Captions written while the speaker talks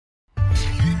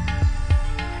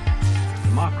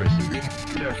We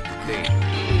fail,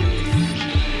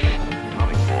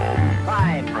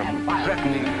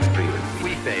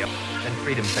 and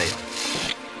freedom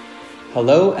fails.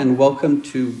 Hello and welcome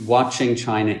to Watching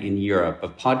China in Europe, a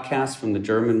podcast from the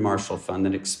German Marshall Fund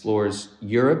that explores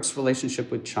Europe's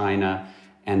relationship with China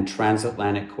and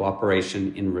transatlantic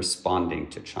cooperation in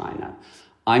responding to China.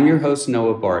 I'm your host,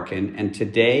 Noah Barkin, and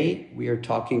today we are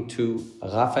talking to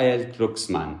Raphael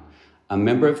Glucksmann, a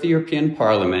member of the European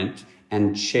Parliament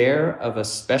and chair of a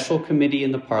special committee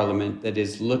in the Parliament that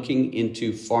is looking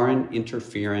into foreign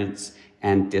interference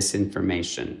and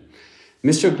disinformation.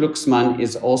 Mr. Glucksmann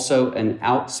is also an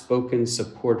outspoken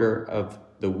supporter of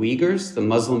the Uyghurs, the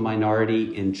Muslim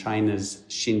minority in China's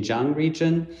Xinjiang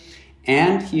region,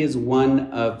 and he is one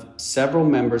of several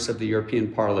members of the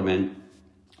European Parliament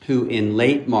who in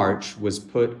late March was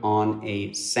put on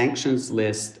a sanctions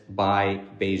list by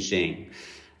Beijing.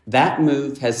 That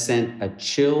move has sent a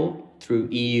chill through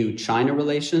EU-China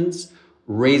relations,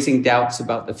 raising doubts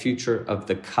about the future of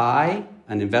the CAI,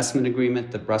 an investment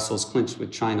agreement that Brussels clinched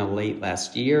with China late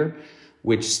last year,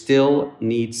 which still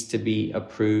needs to be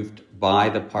approved by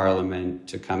the Parliament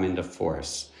to come into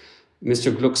force.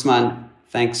 Mr. Glucksmann,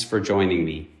 thanks for joining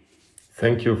me.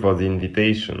 Thank you for the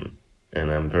invitation,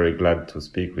 and I'm very glad to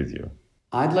speak with you.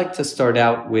 I'd like to start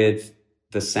out with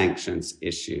the sanctions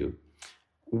issue.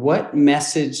 What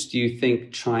message do you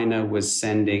think China was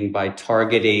sending by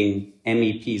targeting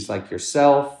MEPs like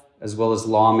yourself, as well as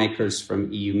lawmakers from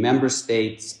EU member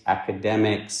states,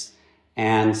 academics,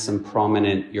 and some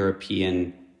prominent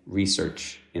European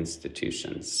research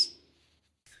institutions?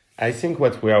 I think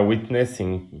what we are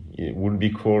witnessing would be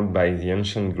called by the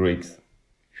ancient Greeks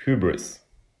hubris.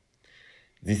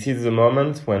 This is the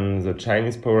moment when the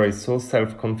Chinese power is so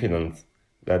self-confident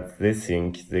that they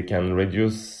think they can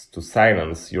reduce to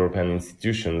silence European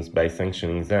institutions by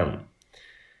sanctioning them.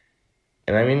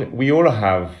 And I mean, we all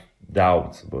have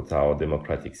doubts about our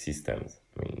democratic systems.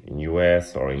 I mean, in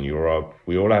US or in Europe,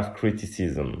 we all have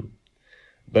criticism.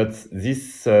 But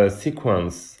this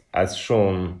sequence has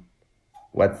shown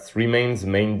what remains the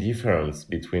main difference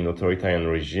between authoritarian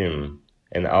regime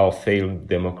and our failed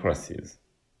democracies.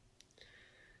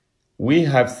 We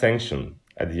have sanctioned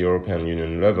at the European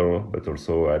Union level, but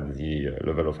also at the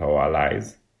level of our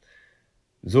allies,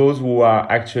 those who are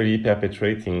actually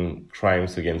perpetrating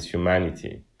crimes against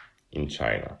humanity in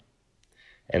China.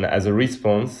 And as a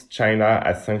response, China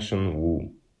has sanctioned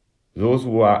Wu, those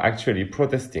who are actually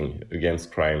protesting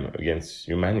against crime against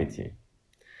humanity.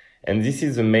 And this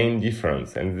is the main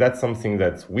difference, and that's something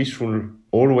that we should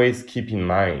always keep in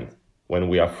mind when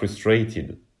we are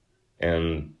frustrated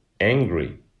and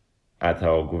angry at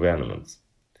our governments.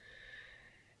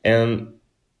 And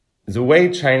the way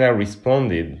China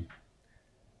responded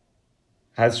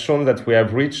has shown that we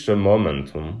have reached a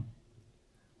momentum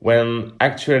when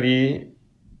actually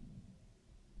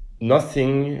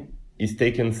nothing is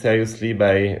taken seriously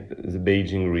by the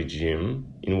Beijing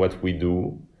regime in what we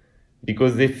do,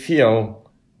 because they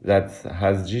feel that,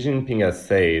 as Xi Jinping has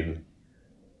said,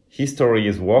 history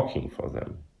is working for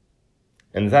them.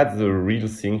 And that's the real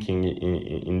thinking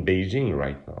in Beijing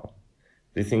right now.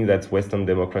 They think that Western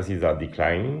democracies are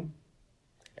declining,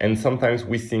 and sometimes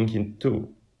we think it too.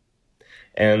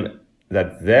 And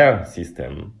that their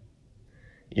system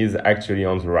is actually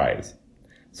on the rise.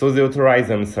 So they authorize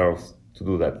themselves to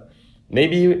do that.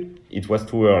 Maybe it was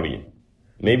too early.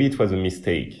 Maybe it was a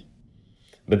mistake.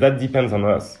 But that depends on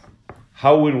us.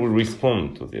 How will we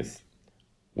respond to this?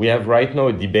 We have right now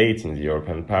a debate in the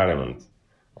European Parliament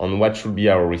on what should be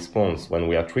our response when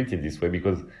we are treated this way,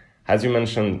 because, as you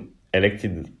mentioned,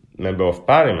 elected member of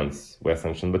parliaments were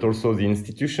sanctioned, but also the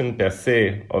institution per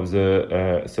se of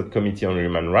the subcommittee on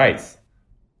human rights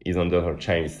is under a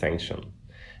Chinese sanction.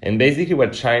 And basically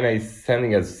what China is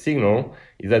sending as a signal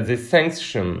is that they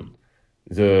sanction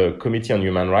the Committee on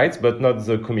Human Rights, but not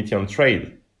the Committee on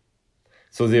Trade.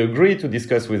 So they agree to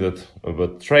discuss with it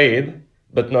about trade,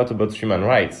 but not about human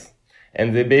rights.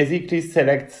 And they basically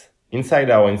select inside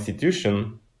our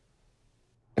institution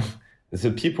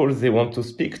the people they want to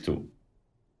speak to.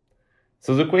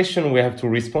 So the question we have to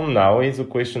respond now is a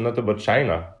question not about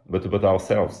China, but about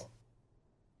ourselves.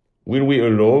 Will we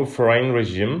allow a foreign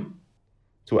regime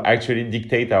to actually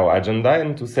dictate our agenda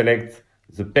and to select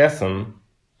the person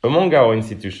among our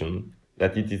institutions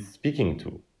that it is speaking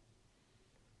to?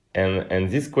 And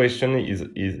this question is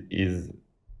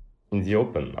in the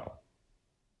open now.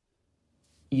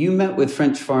 You met with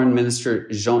French Foreign Minister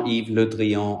Jean-Yves Le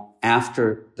Drian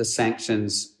after the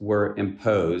sanctions were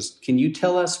imposed. Can you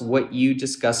tell us what you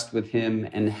discussed with him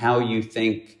and how you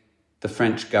think the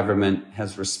French government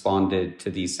has responded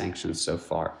to these sanctions so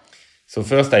far? So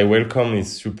first, I welcome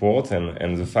his support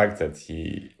and the fact that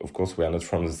he, of course, we are not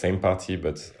from the same party,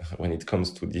 but when it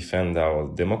comes to defend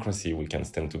our democracy, we can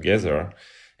stand together,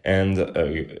 and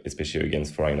especially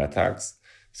against foreign attacks.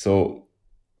 So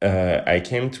I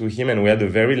came to him and we had a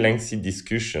very lengthy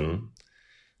discussion,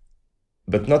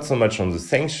 but not so much on the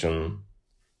sanction,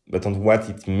 but on what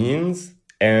it means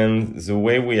and the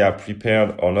way we are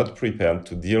prepared or not prepared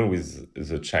to deal with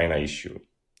the China issue.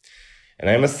 And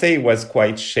I must say he was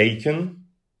quite shaken,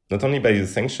 not only by the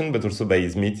sanction, but also by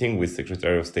his meeting with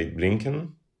Secretary of State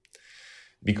Blinken,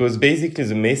 because basically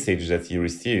the message that he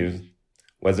received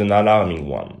was an alarming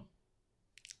one,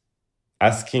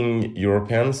 asking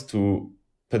Europeans to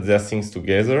put their things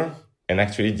together and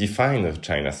actually define a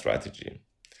China strategy.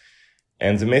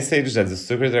 And the message that the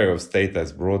Secretary of State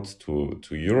has brought to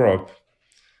Europe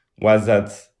was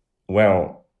that,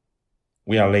 well,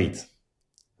 we are late.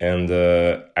 And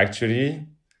actually,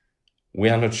 we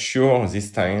are not sure this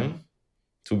time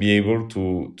to be able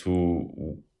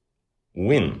to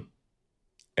win,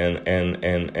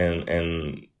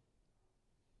 and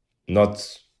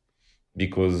not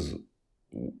because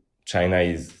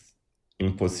China's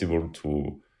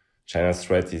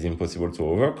threat is impossible to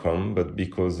overcome, but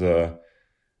because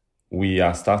we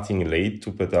are starting late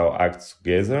to put our acts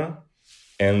together,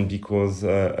 and because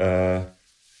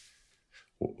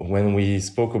when we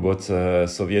spoke about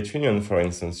Soviet Union, for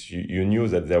instance, you knew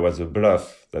that there was a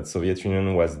bluff, that Soviet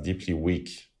Union was deeply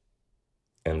weak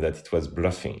and that it was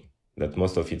bluffing, that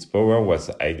most of its power was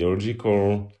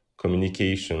ideological,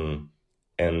 communication,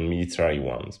 and military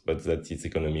ones, but that its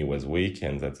economy was weak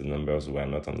and that the numbers were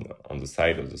not on the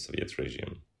side of the Soviet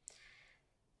regime.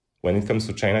 When it comes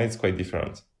to China, it's quite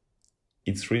different.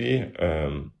 It's really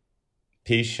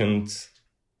patient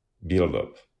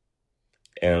build-up.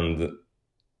 And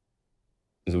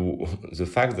the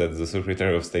fact that the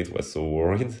Secretary of State was so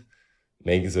worried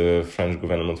makes the French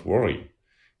government worry.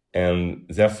 And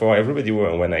therefore, everybody,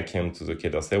 when I came to the Quai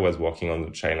d'Orsay, was working on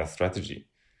the China strategy.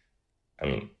 I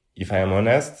mean, if I am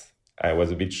honest, I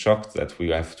was a bit shocked that we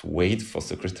have to wait for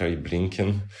Secretary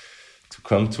Blinken to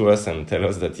come to us and tell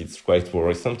us that it's quite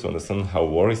worrisome, to understand how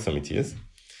worrisome it is,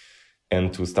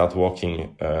 and to start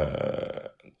working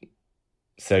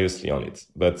seriously on it.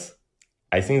 But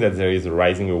I think that there is a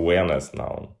rising awareness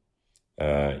now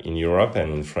in Europe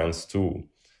and in France too.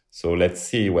 So let's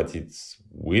see what it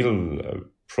will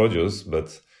produce.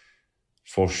 But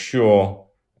for sure,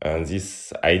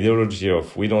 this ideology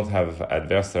of we don't have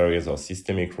adversaries or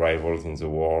systemic rivals in the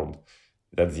world,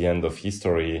 that's the end of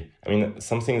history. I mean,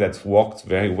 something that worked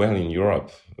very well in Europe.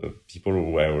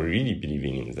 People were really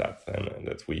believing in that, and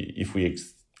that if we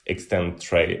extend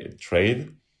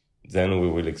trade, then we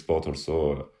will export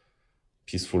also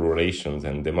peaceful relations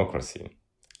and democracy.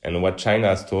 And what China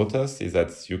has taught us is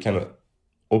that you can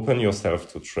open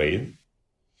yourself to trade,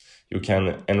 you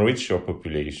can enrich your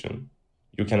population,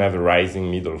 you can have a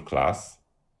rising middle class,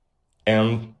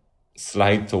 and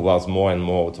slide towards more and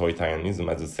more authoritarianism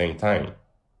at the same time.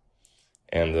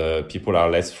 And people are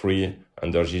less free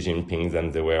under Xi Jinping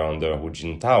than they were under Hu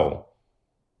Jintao,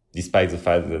 despite the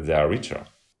fact that they are richer.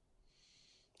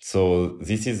 So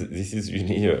this is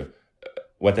really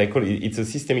what I call it's a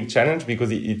systemic challenge,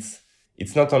 because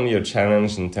it's not only a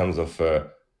challenge in terms of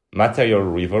material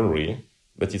rivalry,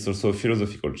 but it's also a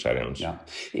philosophical challenge. Yeah,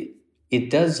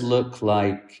 it does look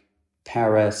like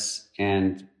Paris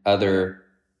and other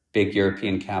big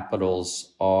European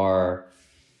capitals are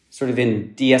sort of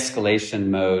in de-escalation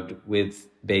mode with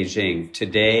Beijing.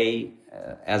 Today,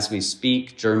 as we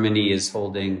speak, Germany is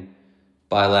holding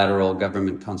bilateral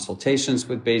government consultations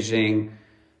with Beijing.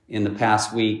 In the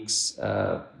past weeks,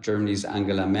 Germany's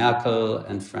Angela Merkel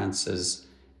and France's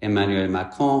Emmanuel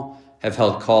Macron have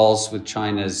held calls with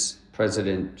China's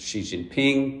President Xi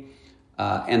Jinping.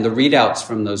 And the readouts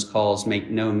from those calls make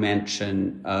no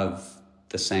mention of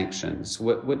the sanctions.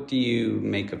 What do you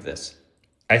make of this?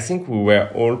 I think we were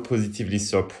all positively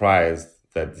surprised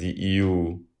that the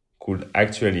EU could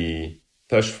actually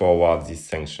push forward these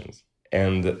sanctions.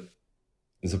 And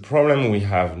the problem we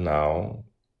have now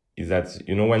is that,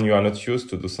 when you are not used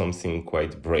to do something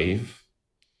quite brave,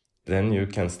 then you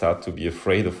can start to be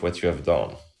afraid of what you have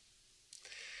done.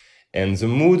 And the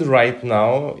mood right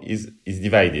now is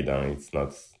divided. It's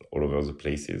not all over the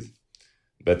places.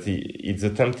 But it's a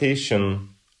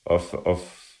temptation of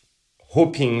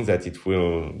hoping that it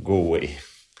will go away.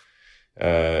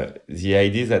 The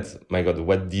idea that, my God,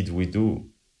 what did we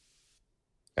do?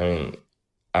 I mean,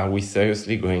 are we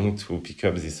seriously going to pick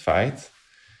up this fight?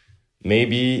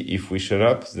 Maybe if we shut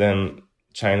up, then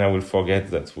China will forget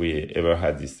that we ever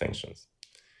had these sanctions.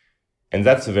 And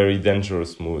that's a very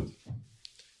dangerous mood.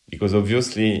 Because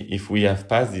obviously, if we have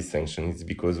passed these sanctions, it's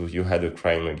because you had a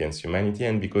crime against humanity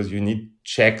and because you need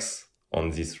checks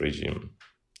on this regime.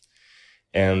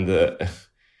 And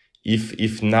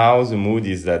if now the mood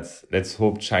is that let's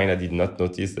hope China did not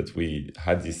notice that we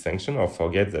had this sanction or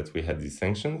forget that we had these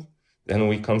sanctions, then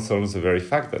we cancel the very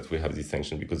fact that we have these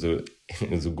sanctions, because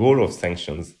the goal of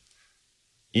sanctions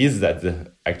is that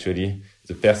actually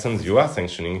the persons you are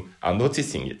sanctioning are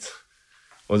noticing it.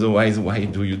 Otherwise, why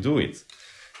do you do it?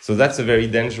 So that's a very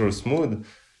dangerous mood.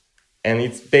 And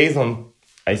it's based on,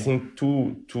 I think,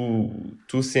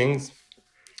 two things.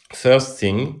 First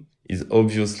thing is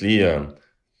obviously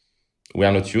we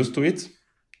are not used to it.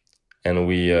 And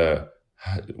we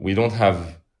don't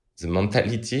have the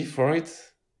mentality for it.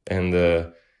 And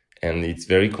it's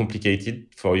very complicated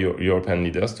for European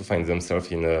leaders to find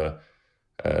themselves in a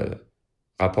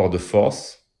rapport de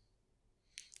force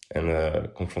and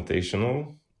a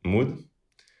confrontational mood.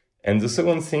 And the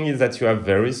second thing is that you have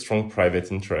very strong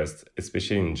private interest,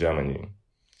 especially in Germany,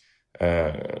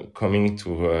 coming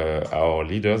to our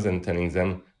leaders and telling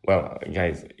them, well,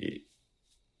 guys,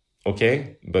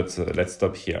 okay, but let's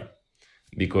stop here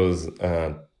because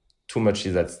too much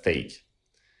is at stake.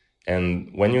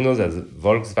 And when you know that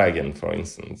Volkswagen, for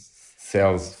instance,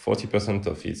 sells 40%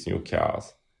 of its new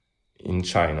cars in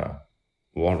China,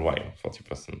 worldwide,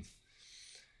 40%,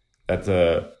 that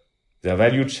their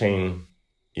value chain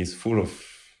is full of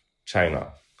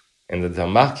China, and that their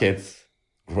market,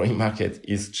 growing market,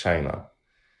 is China.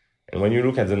 And when you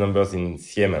look at the numbers in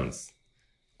Siemens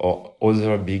or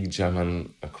other big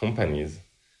German companies,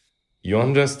 you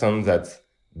understand that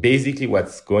basically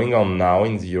what's going on now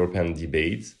in the European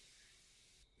debate,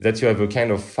 that you have a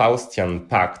kind of Faustian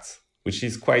pact, which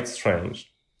is quite strange,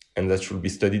 and that should be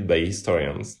studied by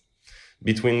historians,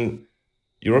 between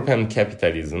European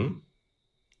capitalism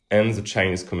and the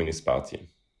Chinese Communist Party.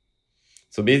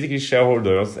 So basically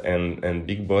shareholders and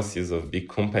big bosses of big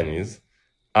companies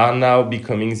are now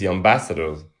becoming the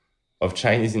ambassadors of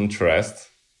Chinese interest,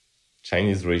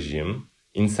 Chinese regime,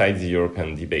 inside the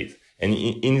European debate. And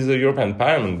in the European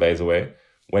Parliament, by the way,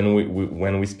 when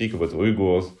we speak about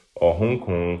Uyghurs or Hong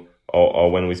Kong,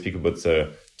 or when we speak about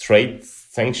trade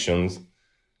sanctions,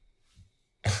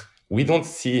 we don't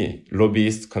see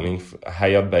lobbyists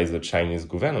hired by the Chinese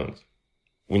government.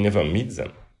 We never meet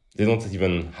them. They don't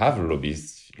even have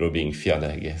lobbyists lobbying field,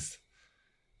 I guess.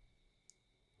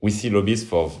 We see lobbyists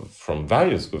from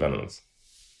various governments.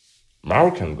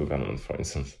 Moroccan government, for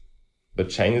instance. But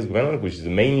Chinese government, which is the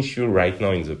main issue right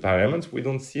now in the parliament, we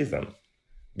don't see them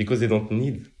because they don't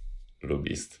need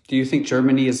lobbyists. Do you think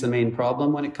Germany is the main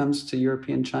problem when it comes to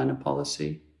European China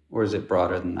policy? Or is it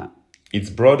broader than that? It's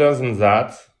broader than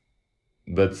that,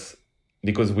 but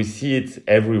because we see it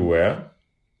everywhere,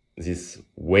 this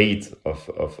weight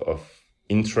of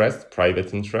interest,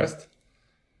 private interest.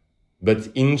 But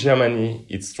in Germany,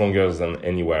 it's stronger than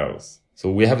anywhere else. So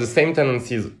we have the same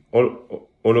tendencies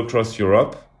all across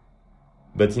Europe,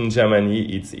 but in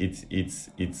Germany,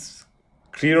 it's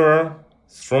clearer,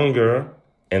 stronger,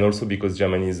 and also because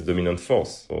Germany is the dominant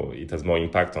force, so it has more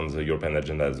impact on the European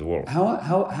agenda as well.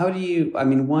 How do you, I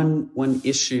mean, one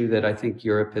issue that I think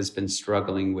Europe has been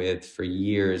struggling with for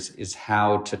years is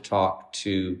how to talk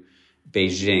to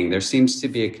Beijing. There seems to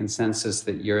be a consensus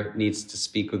that Europe needs to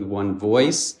speak with one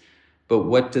voice, but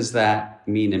what does that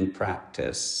mean in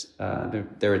practice?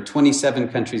 There are 27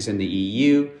 countries in the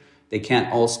EU. They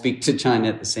can't all speak to China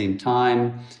at the same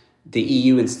time. The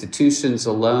EU institutions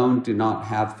alone do not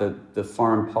have the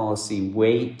foreign policy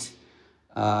weight.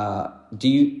 Do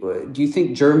you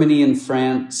think Germany and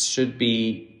France should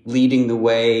be leading the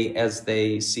way as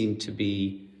they seem to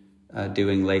be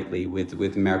doing lately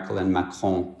with Merkel and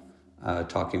Macron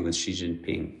talking with Xi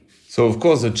Jinping? So of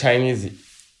course the Chinese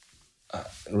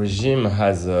regime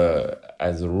has a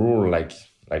rule like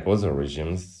other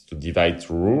regimes to divide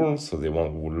to rule. So they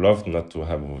would love not to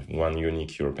have one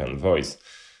unique European voice.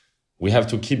 We have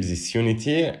to keep this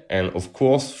unity, and of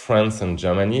course, France and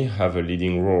Germany have a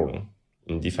leading role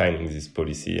in defining this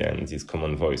policy and this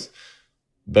common voice.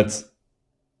 But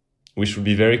we should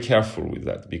be very careful with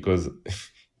that, because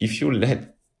if you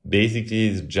let basically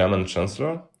the German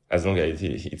chancellor, as long as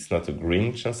it's not a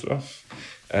green chancellor,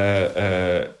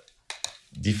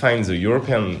 define the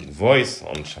European voice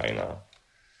on China,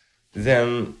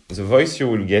 then the voice you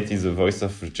will get is the voice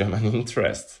of German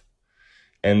interest.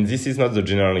 And this is not the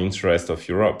general interest of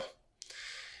Europe.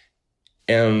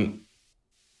 And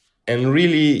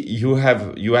really, you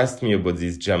asked me about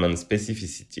this German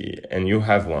specificity, and you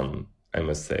have one, I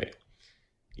must say.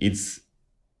 It's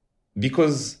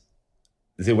because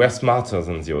they were smarter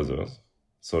than the others.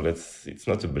 So it's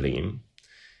not a blame.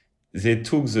 they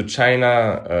took the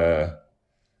China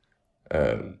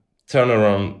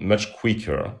turnaround much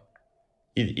quicker.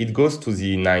 It goes to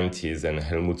the 90s and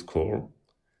Helmut Kohl.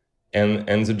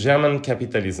 And the German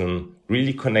capitalism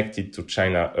really connected to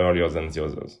China earlier than the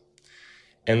others.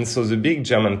 And so the big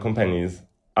German companies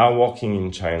are working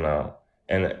in China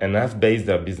and have based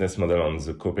their business model on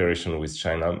the cooperation with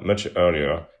China much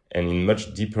earlier and in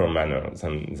much deeper manner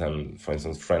than for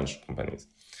instance, French companies.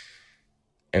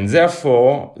 And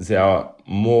therefore, they are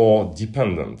more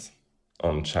dependent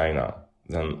on China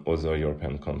than other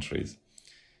European countries.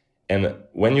 And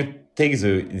when you take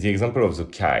the example of the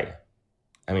Kai,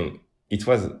 I mean, it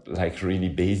was like really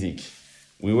basic.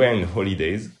 We were in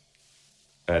holidays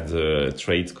at the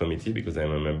trade committee because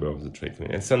I'm a member of the trade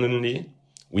committee. And suddenly,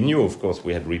 we knew, of course,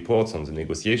 we had reports on the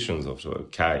negotiations of the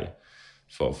Kai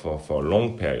for a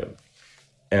long period.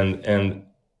 And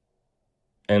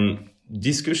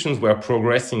discussions were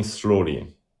progressing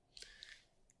slowly.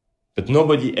 But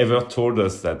nobody ever told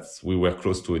us that we were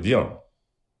close to a deal.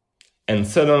 And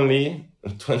suddenly,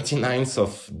 29th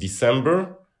of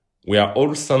December, we are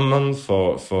all summoned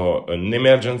for an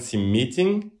emergency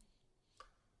meeting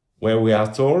where we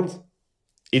are told,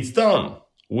 it's done,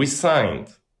 we signed.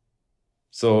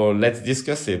 So let's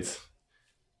discuss it.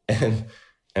 And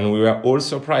we were all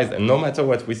surprised. And no matter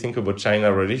what we think about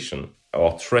China relation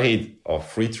or trade or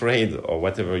free trade or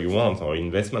whatever you want, or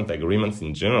investment agreements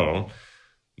in general,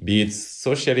 be it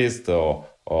socialist or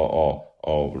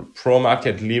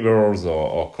pro-market liberals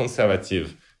or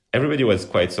conservative, everybody was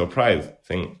quite surprised,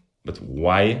 saying, but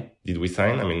why did we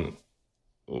sign? I mean,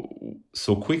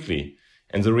 so quickly.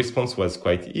 And the response was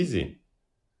quite easy.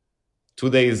 2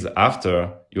 days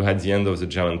after, you had the end of the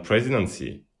German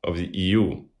presidency of the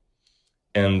EU.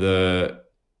 And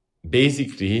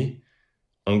basically,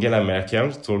 Angela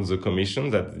Merkel told the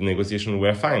Commission that the negotiations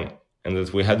were fine and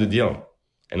that we had a deal.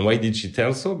 And why did she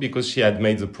tell so? Because she had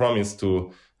made the promise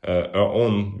to her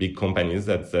own big companies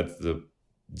that the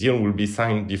deal will be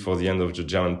signed before the end of the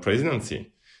German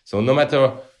presidency. So no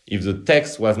matter if the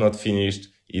text was not finished,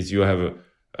 if you have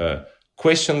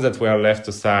questions that were left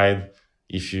aside,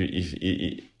 if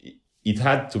it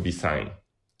had to be signed.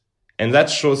 And that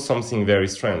shows something very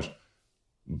strange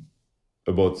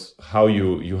about how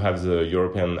you have the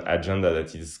European agenda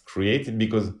that is created,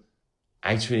 because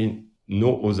actually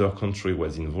no other country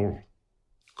was involved.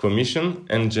 Commission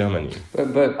and Germany.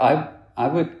 But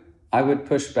I would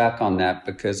push back on that,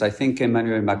 because I think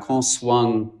Emmanuel Macron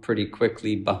swung pretty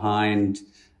quickly behind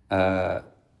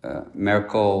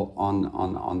Merkel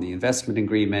on the investment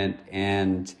agreement,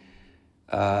 and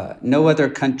no other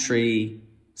country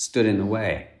stood in the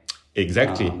way.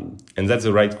 Exactly. And that's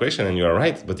the right question, and you are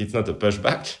right, but it's not a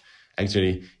pushback.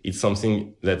 Actually, it's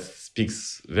something that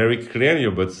speaks very clearly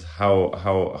about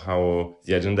how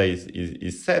the agenda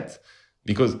is set,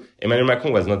 because Emmanuel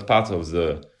Macron was not part of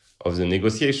the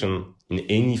negotiation in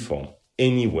any form,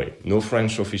 any way, no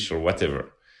French official,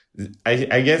 whatever.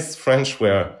 I guess French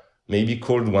were maybe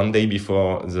called one day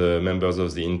before the members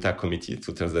of the INTA committee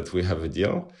to tell that we have a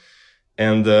deal.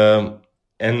 But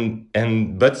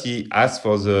he asked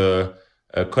for the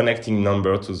connecting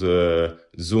number to the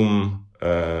Zoom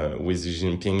with Xi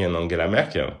Jinping and Angela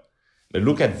Merkel. But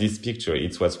look at this picture.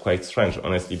 It was quite strange,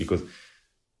 honestly, because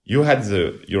you had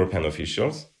the European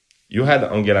officials, you had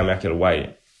Angela Merkel.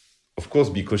 Why? Of course,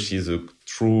 because she's a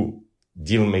true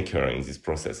deal maker in this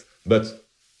process. But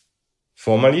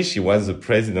formally, she was the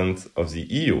president of the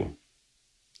EU,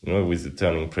 with the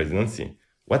turning presidency.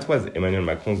 What was Emmanuel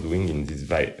Macron doing in this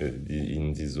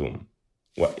Zoom?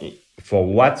 For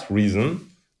what reason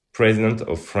President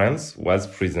of France was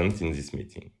present in this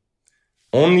meeting?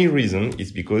 Only reason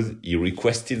is because he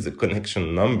requested the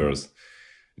connection numbers,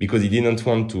 because he didn't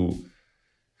want to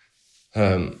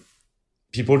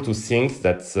people to think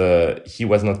that he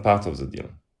was not part of the deal,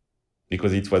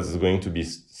 because it was going to be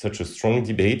such a strong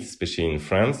debate, especially in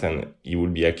France, and he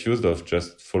would be accused of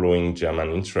just following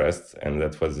German interests, and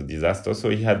that was a disaster. So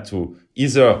he had to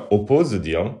either oppose the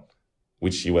deal,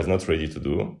 which he was not ready to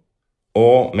do,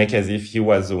 or make as if he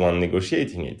was the one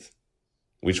negotiating it,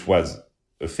 which was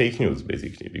a fake news,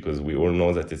 basically, because we all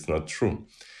know that it's not true.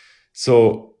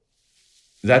 So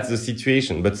that's the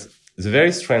situation. But the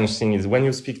very strange thing is when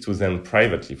you speak to them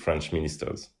privately, French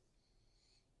ministers,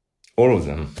 all of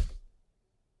them,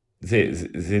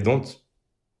 they don't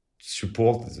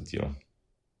support the deal.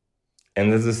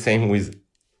 And that's the same with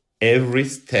every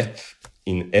step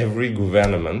in every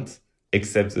government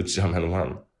except the German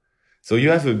one. So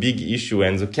you have a big issue,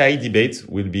 and the KAI debate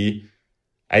will be,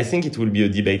 I think it will be a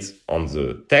debate on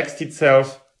the text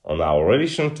itself, on our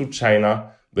relation to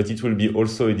China, but it will be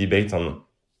also a debate on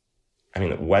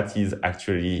what is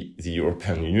actually the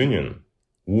European Union?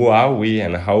 Who are we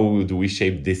and how do we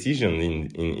shape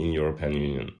decisions in European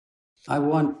Union? I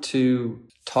want to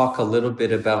talk a little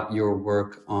bit about your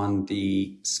work on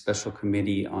the Special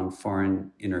Committee on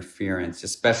Foreign Interference,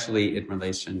 especially in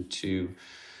relation to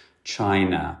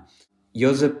China.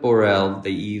 Josep Borrell,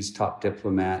 the EU's top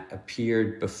diplomat,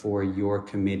 appeared before your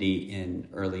committee in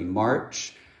early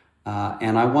March,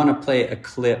 and I want to play a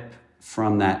clip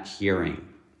from that hearing.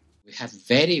 We have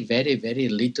very, very, very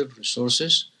little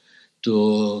resources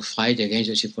to fight against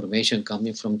disinformation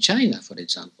coming from China, for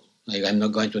example. I'm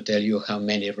not going to tell you how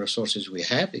many resources we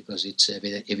have because it's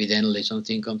evidently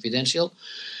something confidential,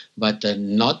 but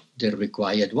not the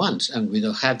required ones. And we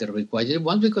don't have the required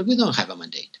ones because we don't have a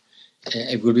mandate.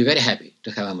 I will be very happy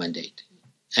to have a mandate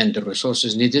and the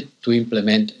resources needed to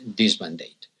implement this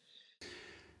mandate.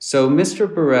 So Mr.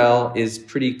 Borrell is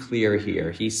pretty clear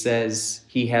here. He says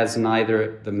he has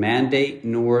neither the mandate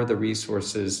nor the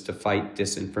resources to fight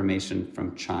disinformation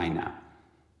from China.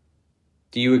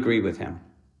 Do you agree with him?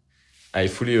 I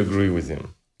fully agree with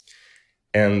him.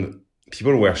 And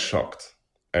people were shocked.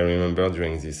 I remember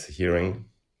during this hearing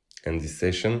and this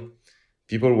session,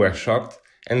 people were shocked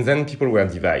and then people were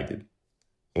divided.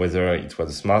 Whether it was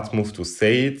a smart move to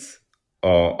say it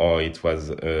or it was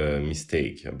a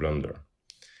mistake, a blunder.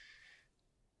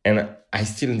 And I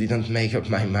still didn't make up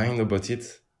my mind about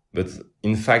it. But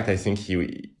in fact, I think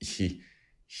he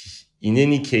in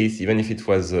any case, even if it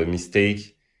was a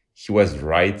mistake, he was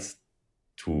right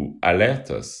to alert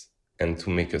us and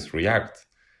to make us react.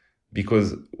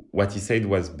 Because what he said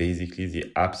was basically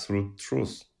the absolute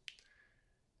truth.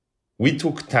 We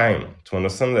took time to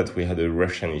understand that we had a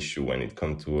Russian issue when it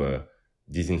comes to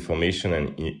disinformation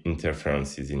and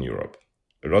interferences in Europe.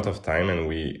 A lot of time, and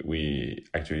we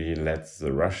actually let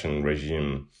the Russian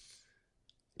regime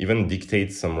even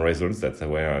dictate some results that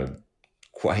were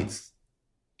quite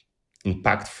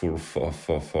impactful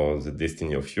for the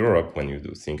destiny of Europe when you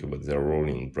do think about their role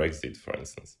in Brexit, for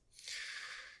instance.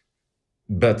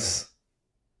 But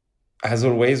as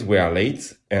always, we are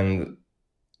late, and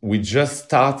we just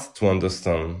start to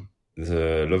understand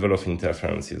the level of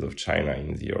interferences of China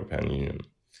in the European Union.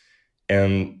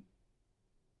 And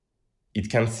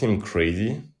it can seem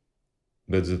crazy,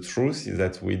 but the truth is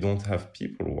that we don't have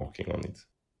people working on it,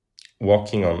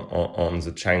 working on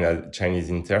the Chinese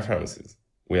interferences.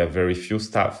 We have very few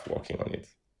staff working on it.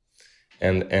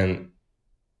 And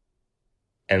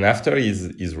after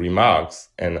his remarks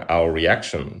and our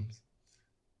reactions,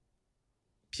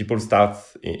 people start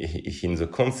in the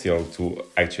council to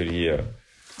actually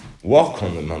work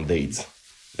on the mandate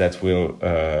that will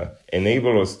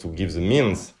enable us to give the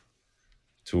means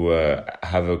to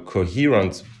have a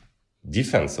coherent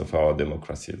defense of our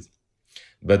democracies.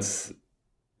 But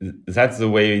that's the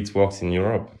way it works in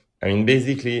Europe. I mean,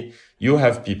 basically, you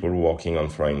have people working on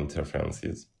foreign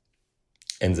interferences,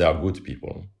 and they are good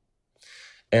people.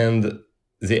 And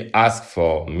they ask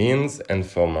for means and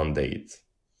for mandate.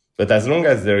 But as long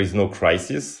as there is no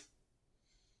crisis,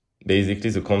 basically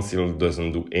the council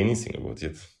doesn't do anything about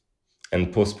it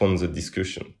and postpones the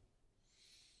discussion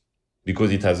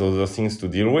because it has other things to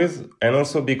deal with, and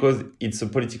also because it's a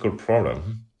political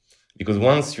problem. Because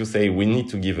once you say we need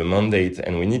to give a mandate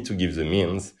and we need to give the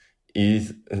means,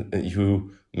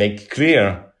 you make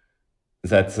clear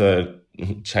that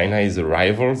China is a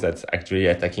rival that's actually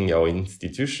attacking our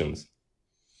institutions.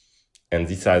 And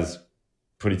this has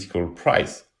political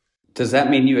price. Does that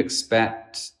mean you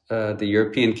expect the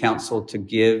European Council to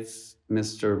give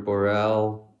Mr.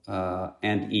 Borrell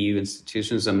and EU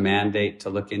institutions a mandate to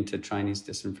look into Chinese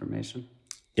disinformation?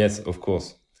 Yes, of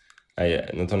course.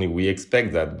 Not only we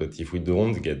expect that, but if we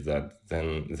don't get that,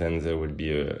 then there will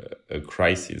be a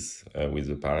crisis with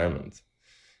the parliament.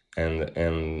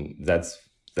 And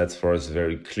that's for us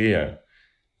very clear,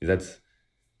 that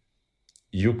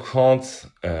you can't,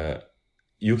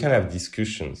 you can have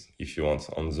discussions, if you want,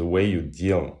 on the way you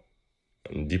deal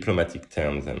in diplomatic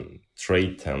terms and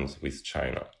trade terms with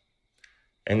China.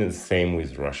 And the same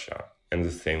with Russia, and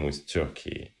the same with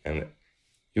Turkey. And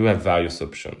you have various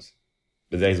options.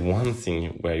 But there is one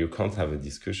thing where you can't have a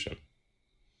discussion,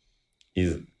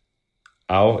 is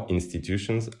our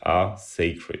institutions are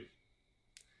sacred.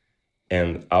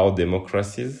 And our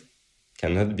democracies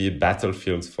cannot be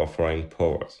battlefields for foreign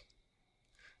powers.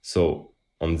 So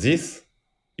on this,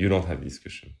 you don't have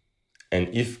discussion. And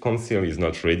if Council is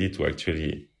not ready to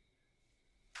actually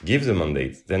give the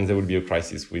mandate, then there will be a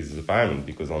crisis with the parliament,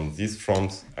 because on this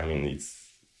front, I mean, it's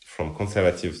from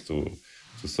conservatives to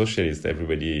socialists,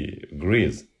 everybody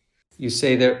agrees You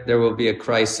say there will be a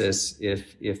crisis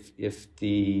if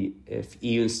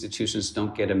EU institutions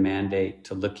don't get a mandate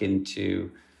to look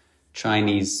into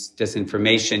Chinese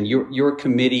disinformation. Your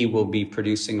committee will be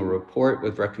producing a report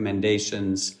with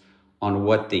recommendations on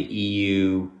what the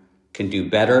EU can do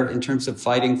better in terms of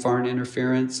fighting foreign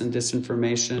interference and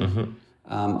disinformation. Mm-hmm.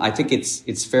 I think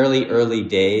it's fairly early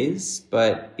days,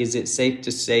 but is it safe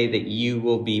to say that you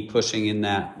will be pushing in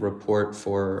that report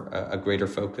for a greater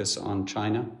focus on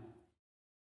China?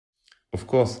 Of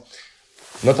course,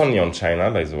 not only on China,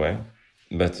 by the way,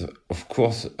 but of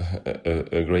course,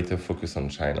 a greater focus on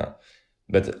China.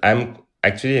 But I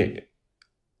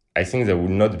think there will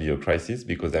not be a crisis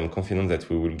because I'm confident that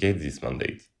we will get this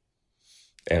mandate.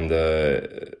 And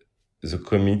the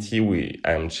committee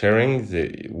I am chairing,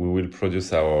 we will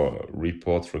produce our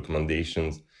report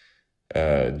recommendations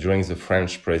during the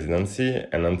French presidency.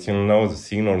 And until now, the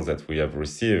signals that we have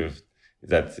received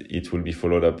that it will be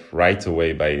followed up right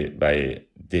away by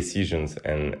decisions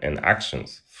and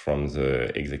actions from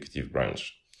the executive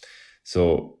branch.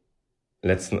 So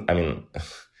let's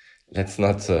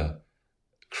not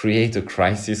create a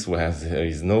crisis where there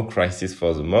is no crisis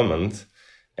for the moment.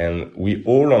 And we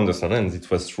all understand, and it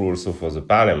was true also for the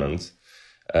parliament,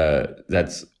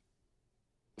 that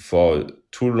for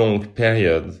too long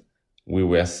period, we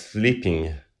were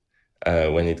sleeping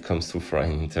when it comes to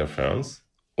foreign interference.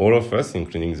 All of us,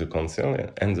 including the Council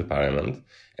and the Parliament,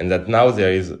 and that now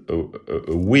there is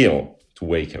a will to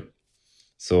wake up.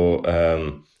 So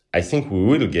I think we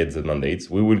will get the mandates,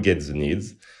 we will get the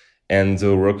needs, and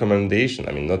the recommendation,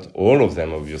 not all of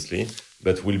them, obviously,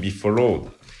 but will be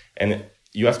followed. And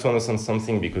you have to understand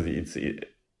something, because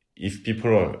if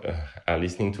people are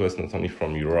listening to us not only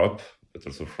from Europe, but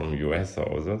also from US or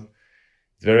others,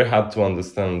 it's very hard to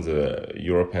understand the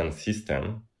European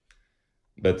system.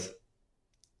 But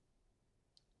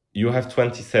you have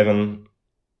 27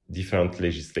 different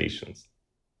legislations,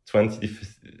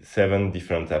 27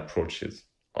 different approaches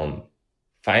on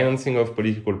financing of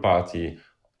political party,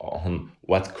 on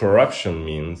what corruption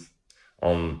means,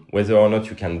 on whether or not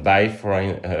you can buy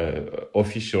foreign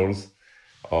officials,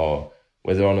 or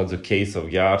whether or not the case of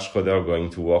Gerhard Schröder going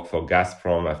to work for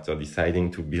Gazprom after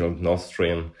deciding to build Nord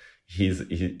Stream,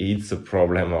 it's a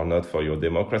problem or not for your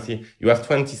democracy. You have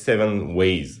 27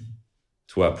 ways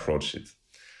to approach it.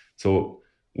 So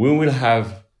we will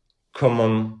have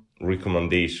common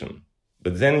recommendation,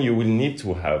 but then you will need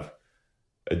to have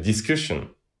a discussion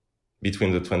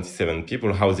between the 27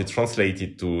 people, how they translate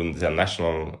it to their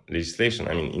national legislation.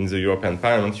 In the European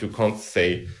Parliament, you can't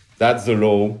say that's the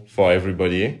law for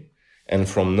everybody, and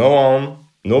from now on,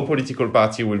 no political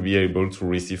party will be able to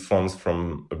receive funds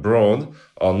from abroad,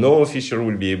 or no official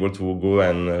will be able to go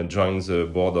and join the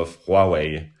board of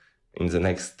Huawei in the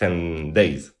next 10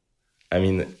 days.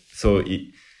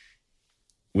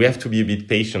 We have to be a bit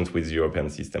patient with the European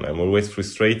system. I'm always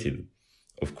frustrated,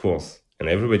 of course, and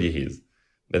everybody is.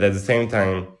 But at the same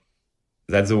time,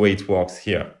 that's the way it works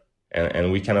here.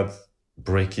 And we cannot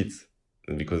break it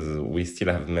because we still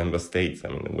have member states.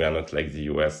 We are not like the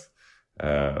US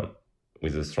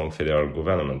with a strong federal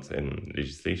government and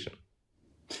legislation.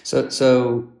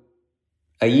 So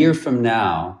a year from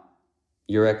now,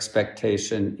 your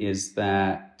expectation is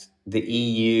that the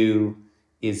EU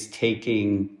is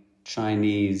taking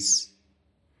Chinese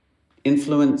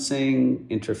influencing,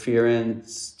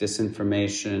 interference,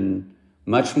 disinformation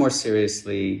much more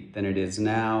seriously than it is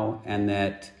now, and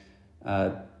that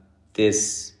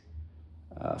this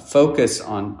focus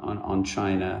on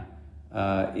China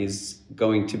is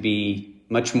going to be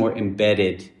much more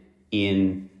embedded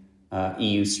in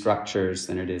EU structures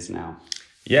than it is now.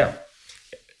 Yeah,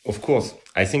 of course.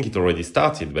 I think it already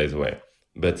started, by the way.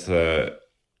 But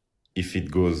if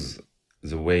it goes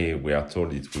the way we are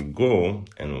told it will go,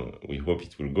 and we hope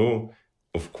it will go,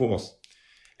 of course.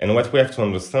 And what we have to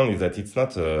understand is that it's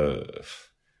not a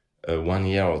 1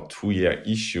 year or 2 year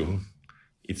issue.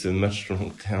 It's a much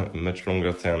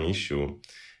longer term issue.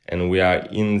 And we are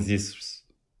in this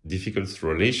difficult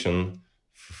relation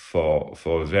for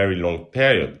a very long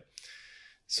period.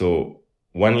 So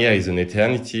 1 year is an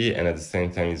eternity, and at the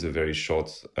same time is a very short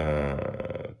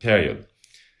period.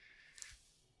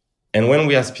 And when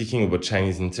we are speaking about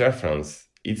Chinese interference,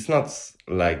 it's not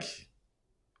like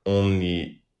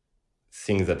only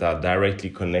things that are directly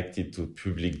connected to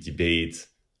public debate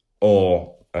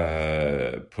or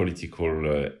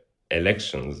political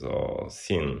elections or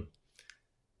scene.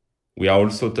 We are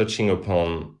also touching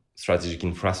upon strategic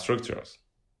infrastructures.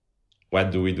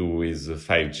 What do we do with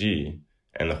 5G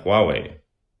and Huawei?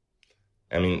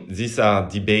 These are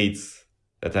debates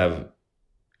that have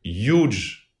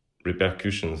huge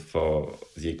repercussions for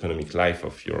the economic life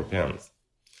of Europeans.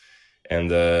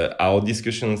 And our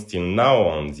discussions till now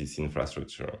on this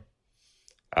infrastructure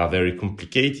are very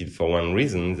complicated for one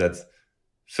reason, that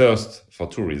for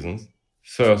two reasons.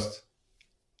 First,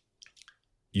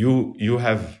 you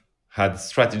have had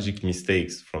strategic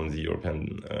mistakes from the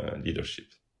European leadership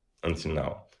until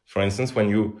now. For instance, when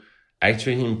you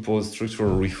actually impose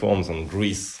structural reforms on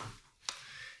Greece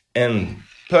and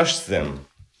push them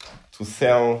to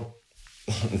sell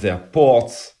their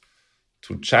ports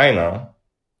to China,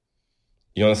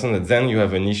 you understand that then you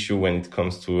have an issue when it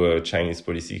comes to Chinese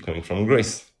policy coming from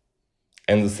Greece.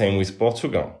 And the same with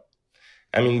Portugal.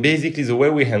 I mean, basically the way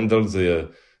we handled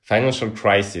the financial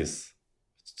crisis,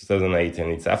 2008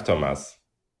 and its aftermath,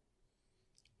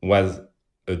 was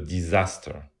a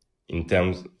disaster in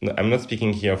terms, I'm not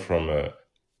speaking here from an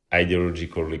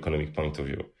ideological economic point of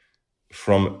view,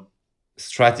 from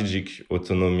strategic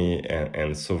autonomy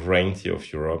and sovereignty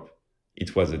of Europe,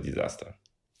 it was a disaster.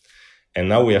 And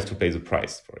now we have to pay the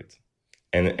price for it.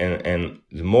 And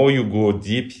the more you go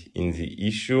deep in the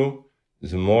issue,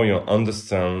 the more you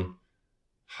understand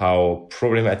how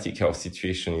problematic our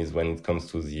situation is when it comes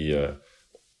to the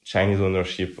Chinese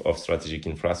ownership of strategic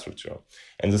infrastructure.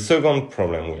 And the second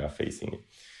problem we are facing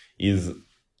is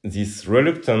this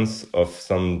reluctance of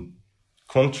some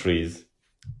countries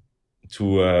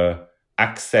to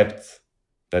accept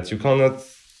that you cannot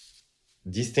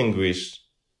distinguish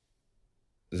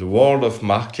the world of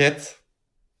market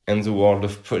and the world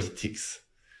of politics.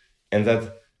 And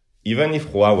that even if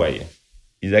Huawei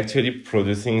is actually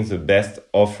producing the best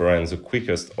offer and the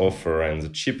quickest offer and the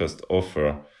cheapest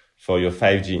offer for your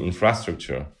 5G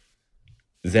infrastructure,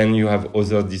 then you have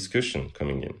other discussion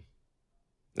coming in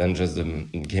than just the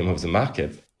game of the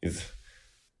market.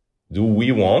 Do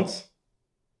we want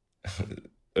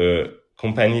a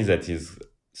company that is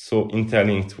so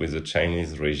interlinked with the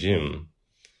Chinese regime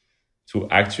to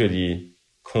actually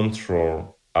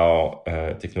control our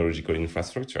technological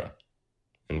infrastructure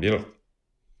and build?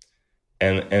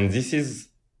 And this is,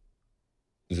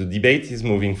 the debate is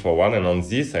moving forward. And on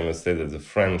this, I must say that the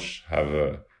French have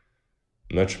a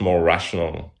much more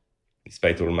rational,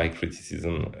 despite all my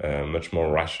criticism, much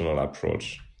more rational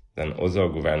approach than other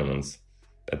governments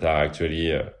that are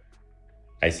actually,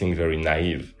 I think, very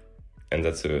naive. And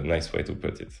that's a nice way to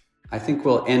put it. I think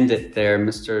we'll end it there.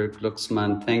 Mr.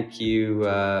 Glucksmann, thank you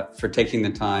for taking the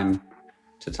time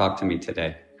to talk to me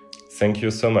today. Thank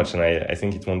you so much. And I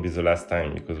think it won't be the last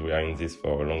time, because we are in this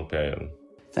for a long period.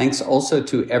 Thanks also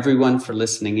to everyone for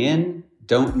listening in.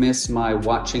 Don't miss my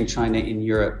Watching China in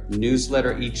Europe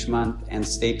newsletter each month, and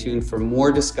stay tuned for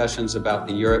more discussions about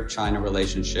the Europe-China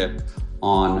relationship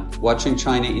on Watching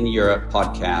China in Europe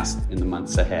podcast in the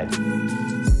months ahead.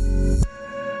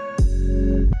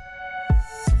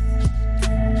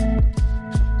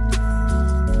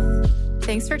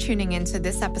 Thanks for tuning in to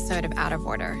this episode of Out of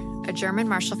Order, a German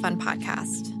Marshall Fund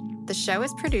podcast. The show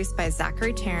is produced by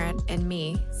Zachary Tarrant and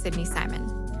me, Sydney Simon.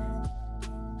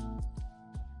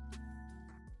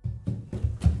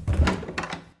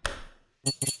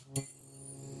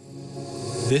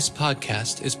 This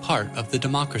podcast is part of the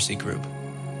Democracy Group.